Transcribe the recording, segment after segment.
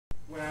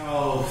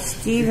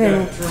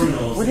Stephen,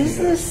 what is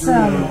this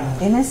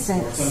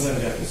innocence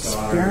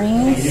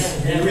experience?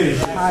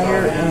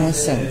 Higher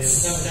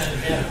innocence.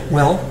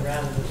 Well,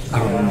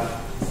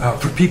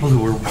 for people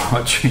who are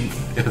watching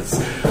this,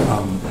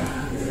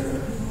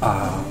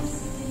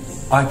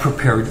 I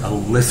prepared a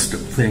list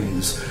of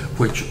things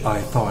which I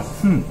thought,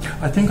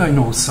 I think I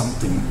know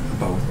something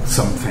about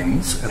some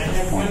things at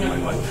this point in my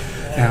life.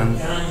 And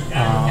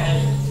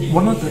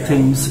one of the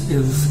things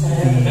is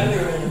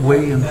the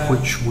way in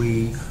which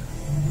we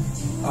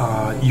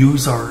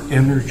use our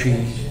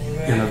energy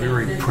in a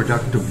very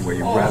productive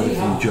way rather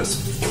than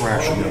just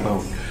thrashing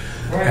about.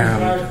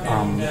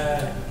 And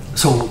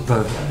so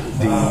the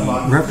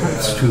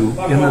reference to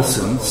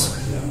innocence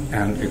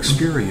and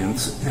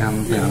experience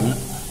and then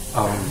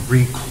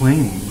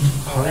reclaimed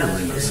higher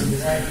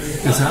innocence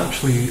is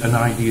actually an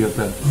idea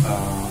that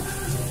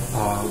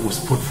was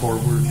put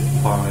forward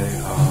by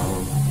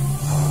a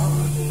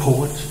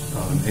poet,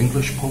 an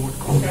English poet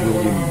called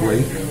William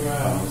Blake,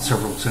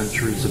 several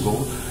centuries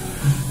ago.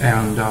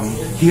 And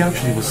he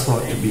actually was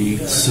thought to be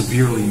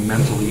severely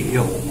mentally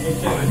ill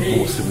by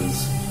most of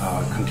his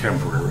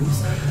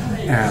contemporaries.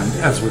 And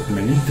as with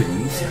many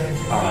things,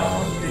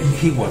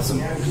 he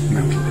wasn't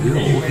mentally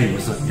ill, he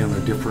was in a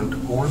different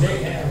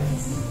orbit.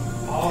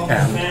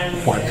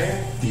 And what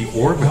the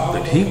orbit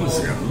that he was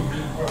in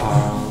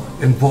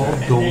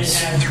involved those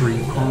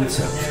three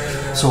concepts.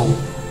 So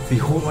the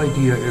whole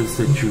idea is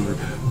that you're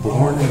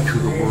born into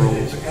the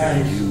world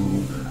and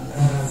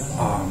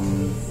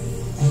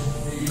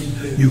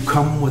you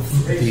come with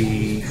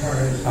the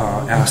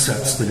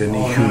assets that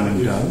any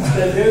human does.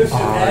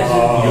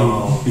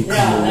 You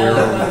become aware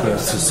of the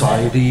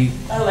society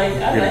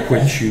in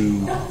which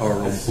you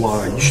are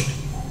obliged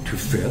to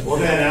fit, or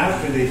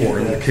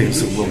in the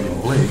case of William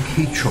Blake,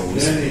 he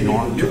chose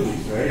not to,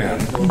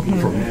 and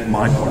from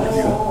my point of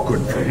view,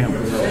 good for him.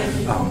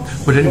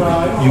 But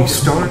anyway, you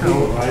start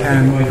out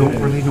and you don't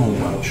really know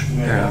much,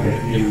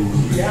 and you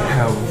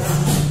have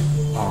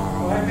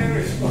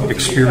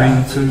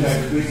experiences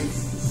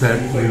that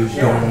you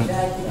don't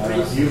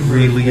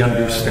really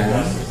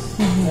understand,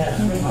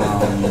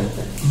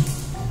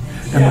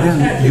 and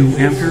then you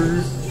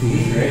enter the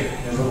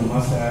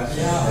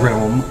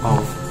realm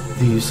of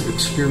these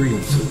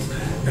experiences,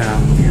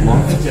 and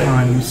lots of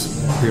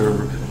times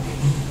they're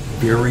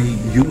very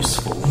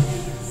useful,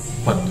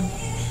 but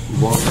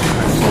lots of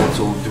times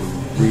also they're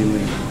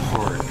really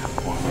hard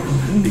on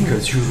you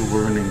because you're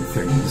learning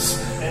things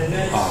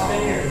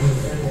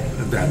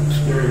that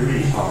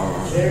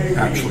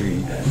actually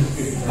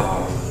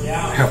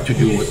have to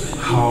do with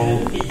how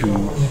do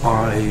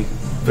I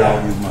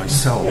value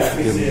myself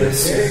in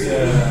this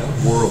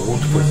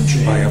world which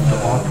I have to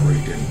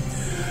operate in.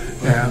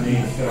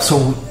 And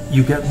so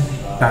you get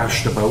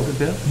bashed about a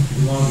bit.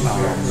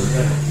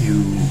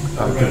 You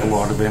give a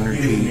lot of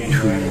energy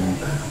to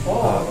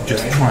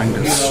just trying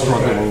to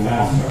struggle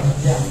along.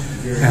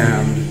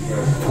 And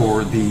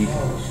for the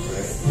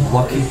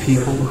lucky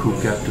people who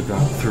get to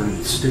that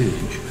third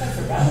stage,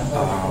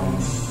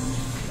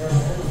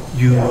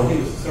 you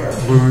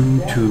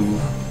learn to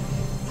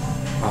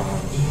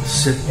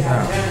sit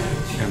back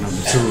and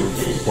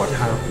observe what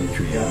happened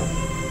to you.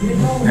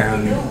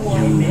 And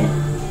you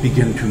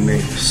begin to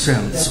make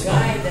sense of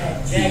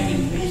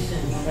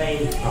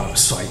the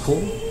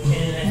cycle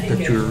that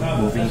you're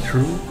moving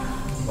through.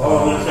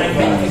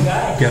 You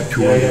get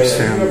to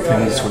understand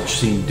things which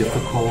seem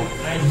difficult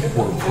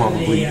or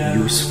probably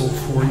useful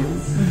for you.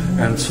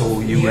 And so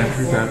you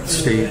enter that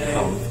state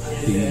of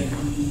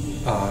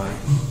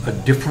a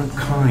different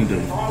kind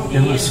of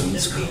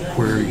innocence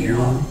where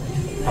you're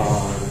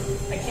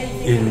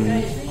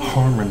in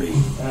harmony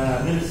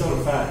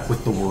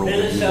with the world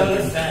that you live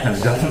in. And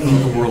it doesn't mean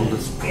the world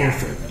is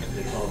perfect.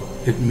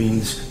 It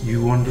means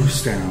you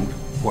understand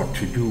what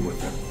to do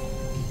with it.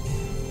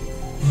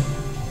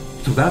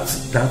 So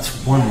that's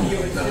one of the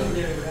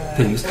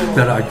things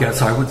that I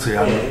guess I would say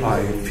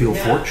I feel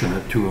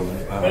fortunate to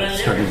have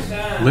studied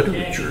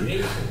literature,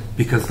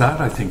 because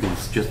that I think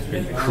is just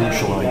a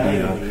crucial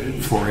idea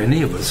for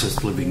any of us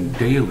just living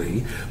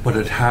daily, but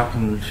it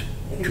happened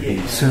to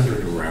be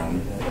centered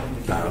around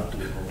that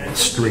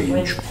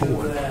strange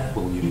poet,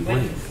 William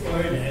Blake.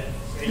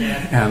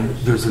 And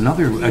there's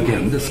another,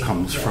 again, this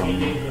comes from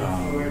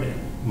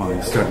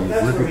my study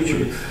of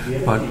literature,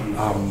 but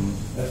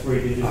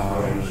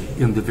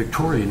in the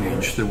Victorian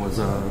age there was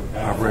a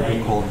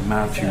writer called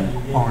Matthew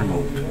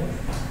Arnold,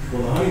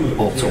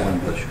 also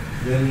English,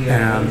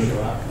 and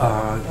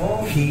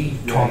he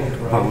talked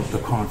about the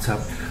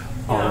concept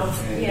of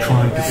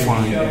trying to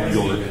find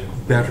your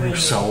better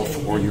self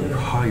or your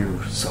higher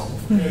self.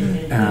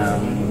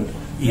 And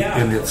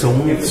in its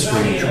own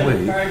strange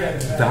way,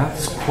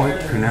 that's quite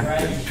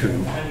connected to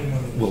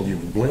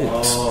William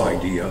Blake's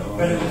idea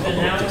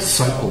about the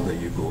cycle that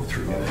you go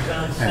through.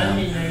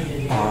 And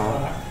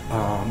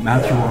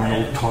Matthew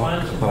Arnold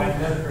talked about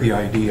the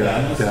idea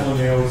that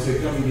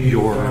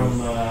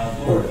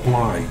you're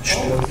obliged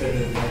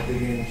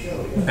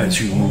as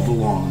you move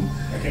along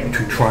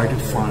to try to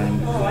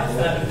find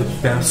the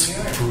best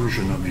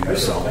version of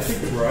yourself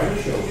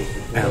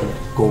and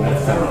go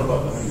with that.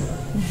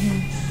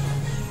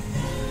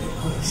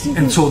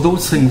 And so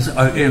those things,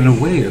 in a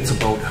way, it's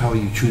about how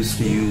you choose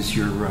to use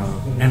your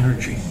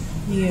energy.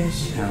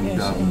 Yes. And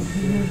Yes.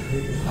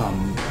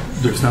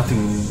 there's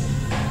nothing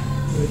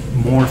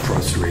more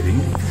frustrating,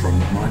 from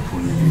my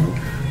point of view,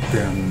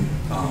 than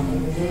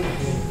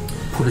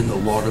putting a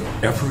lot of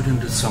effort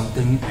into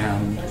something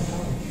and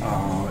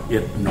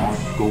it not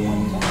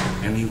going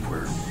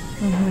anywhere.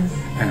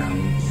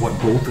 And what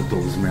both of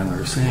those men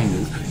are saying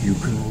is, you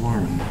can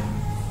learn.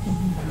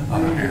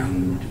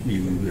 And I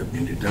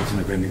mean, it doesn't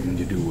have anything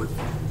to do with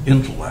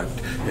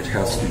intellect. It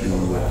has to do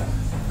with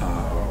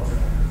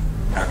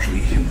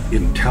actually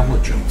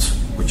intelligence,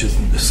 which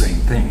isn't the same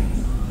thing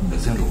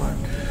as intellect.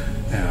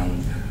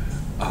 And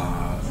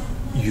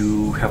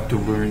you have to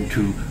learn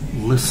to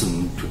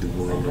listen to the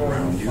world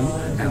around you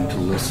and to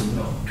listen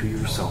to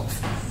yourself.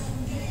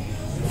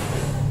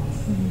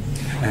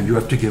 And you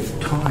have to give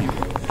time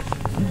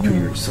to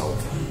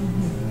yourself.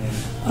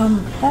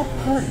 That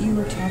part you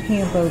were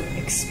talking about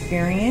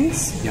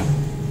experience, Yeah.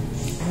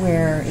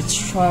 where it's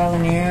trial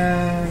and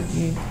error,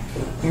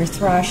 you're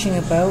thrashing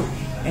about,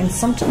 and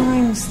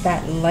sometimes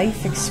that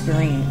life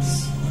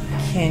experience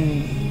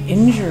can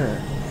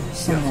injure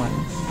someone,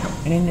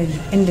 an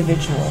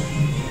individual.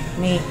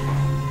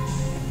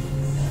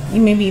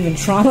 You maybe even even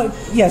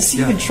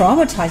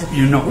traumatize it.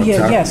 You know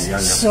exactly. Yes. Yeah.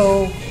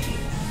 So,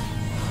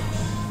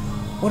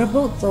 what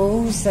about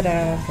those that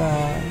have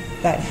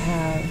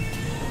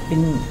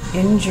been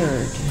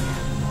injured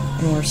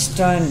and were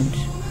stunned,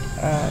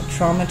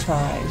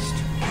 traumatized,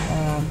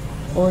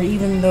 or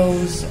even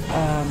those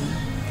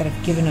that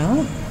have given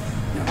up?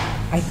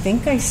 I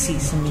think I see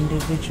some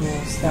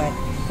individuals that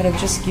have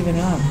just given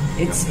up.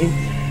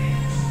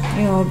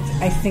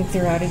 I think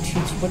their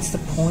attitudes, what's the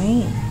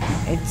point?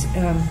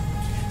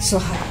 So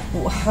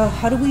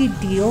how do we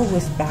deal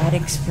with bad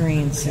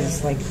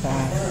experiences like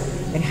that?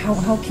 And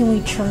how can we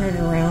turn it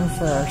around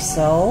for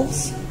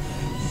ourselves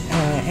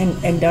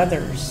and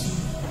others?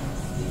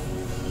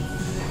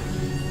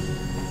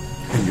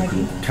 And you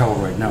can tell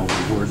right now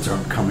the words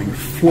aren't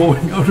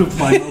flowing out of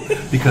my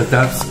mouth, because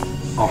that's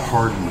a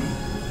hard one.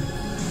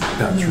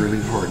 That's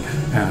really hard.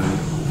 And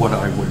what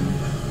I would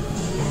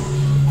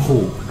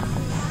hope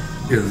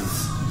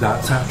is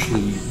that's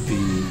actually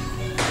the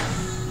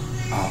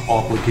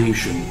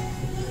obligation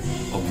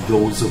of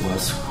those of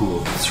us who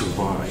have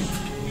survived.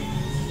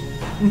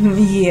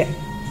 Yeah.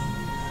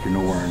 You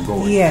know where I'm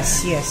going?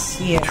 Yes.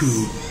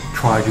 To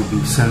try to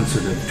be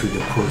sensitive to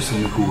the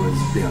person who has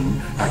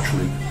been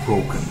actually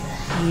broken.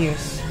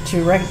 Yes.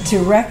 To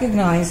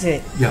recognize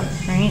it. Yeah.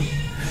 Right?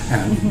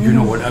 And you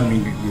know what I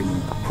mean,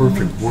 in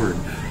perfect word,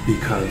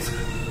 because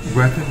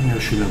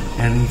recognition of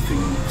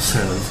anything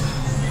says,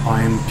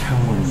 I am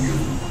telling you,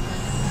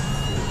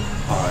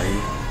 I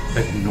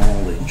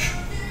acknowledge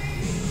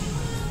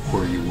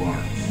where you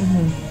are.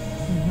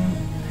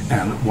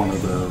 And one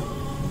of the,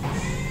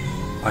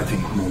 I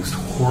think, most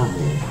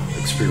horrible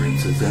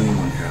experiences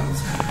anyone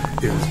has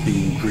is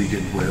being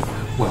greeted with,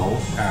 well,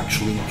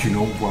 actually, do you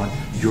know what?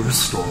 Your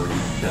story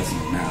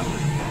doesn't matter.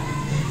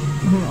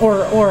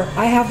 Or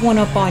I have one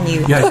up on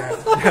you. Yeah.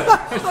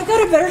 I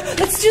got it better.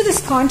 Let's do this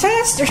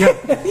contest. Yeah,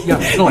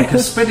 like a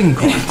spitting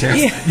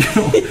contest.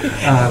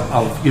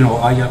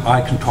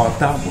 I can talk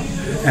that one,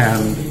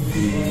 and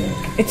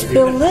it's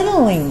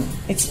belittling.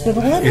 It's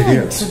belittling it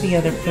is. to the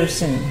other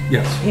person.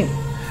 Yes,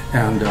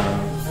 and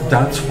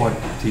that's what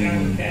the.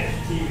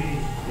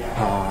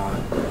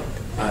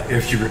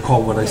 If you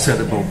recall what I said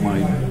about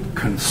my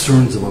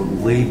concerns about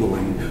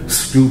labeling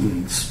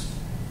students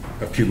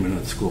a few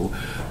minutes ago,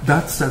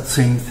 that's that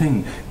same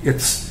thing.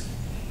 It's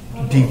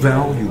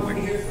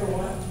devaluing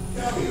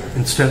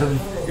instead of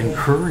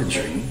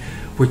encouraging,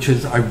 which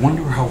is, I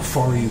wonder how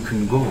far you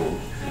can go.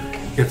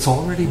 It's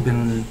already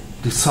been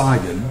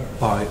decided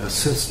by a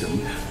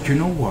system. Do you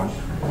know what?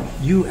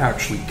 You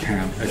actually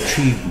can't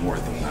achieve more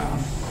than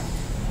that.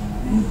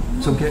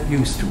 So get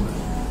used to it.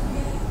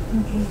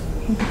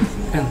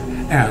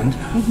 And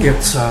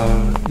it's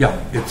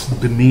it's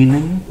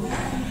demeaning.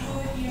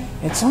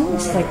 It's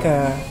almost like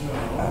a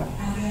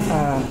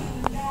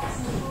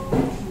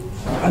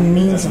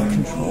means of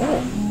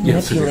control,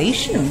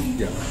 manipulation.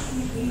 Yeah.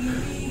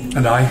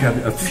 And I had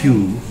a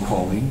few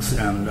colleagues,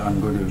 and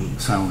I'm going to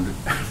sound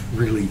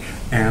really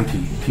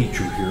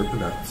anti-teacher here, but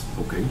that's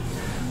okay.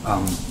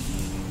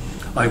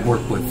 I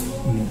work with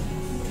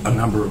a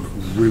number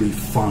of really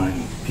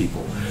fine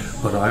people,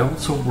 but I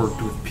also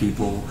worked with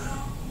people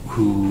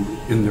who,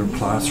 in their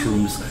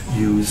classrooms,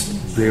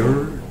 used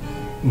their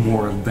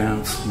more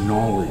advanced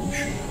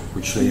knowledge,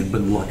 which they had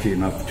been lucky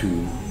enough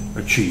to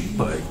achieve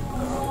by,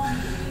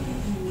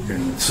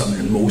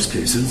 in most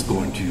cases,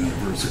 going to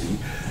university,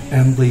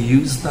 and they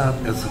used that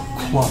as a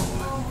club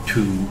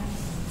to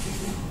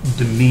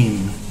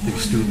demean the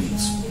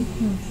students.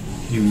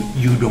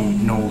 You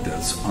don't know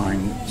this,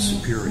 I'm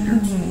superior.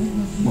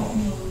 Well,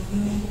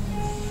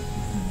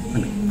 I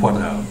mean, what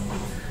a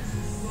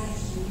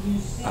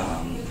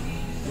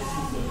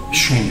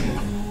shame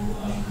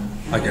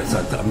I guess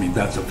I mean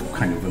that's a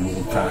kind of an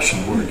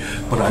old-fashioned word,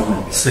 but I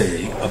would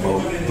say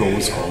about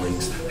those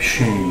colleagues,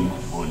 shame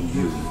on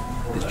you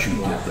that you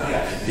did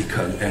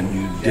that, and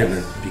you did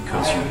it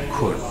because you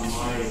could.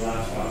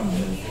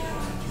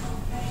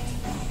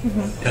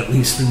 Mm-hmm. At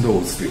least in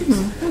those days.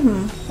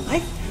 Mm-hmm.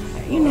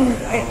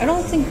 I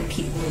don't think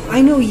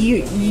I know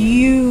you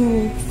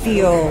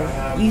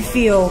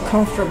feel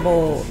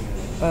comfortable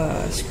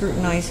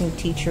scrutinizing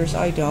teachers.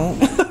 I don't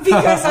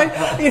because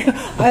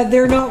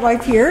they're not my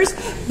peers.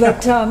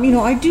 But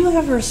I do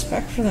have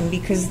respect for them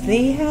because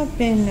they have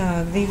been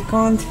they've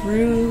gone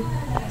through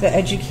the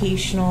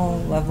educational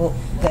level,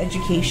 the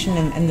education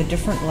and the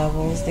different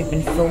levels. They've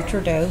been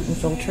filtered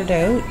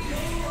out.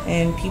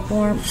 And people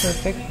aren't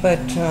perfect, but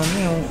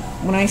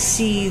when I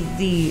see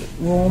the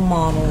role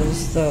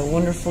models, the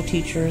wonderful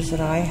teachers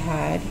that I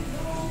had,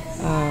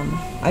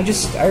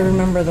 I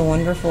remember the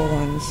wonderful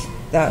ones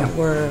that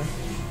were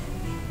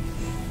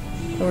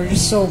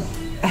just so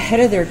ahead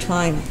of their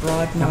time,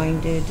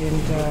 broad-minded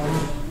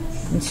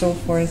and so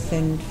forth,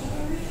 and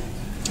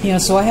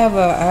so I have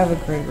a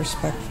great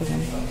respect for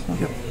them. So.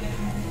 Yep.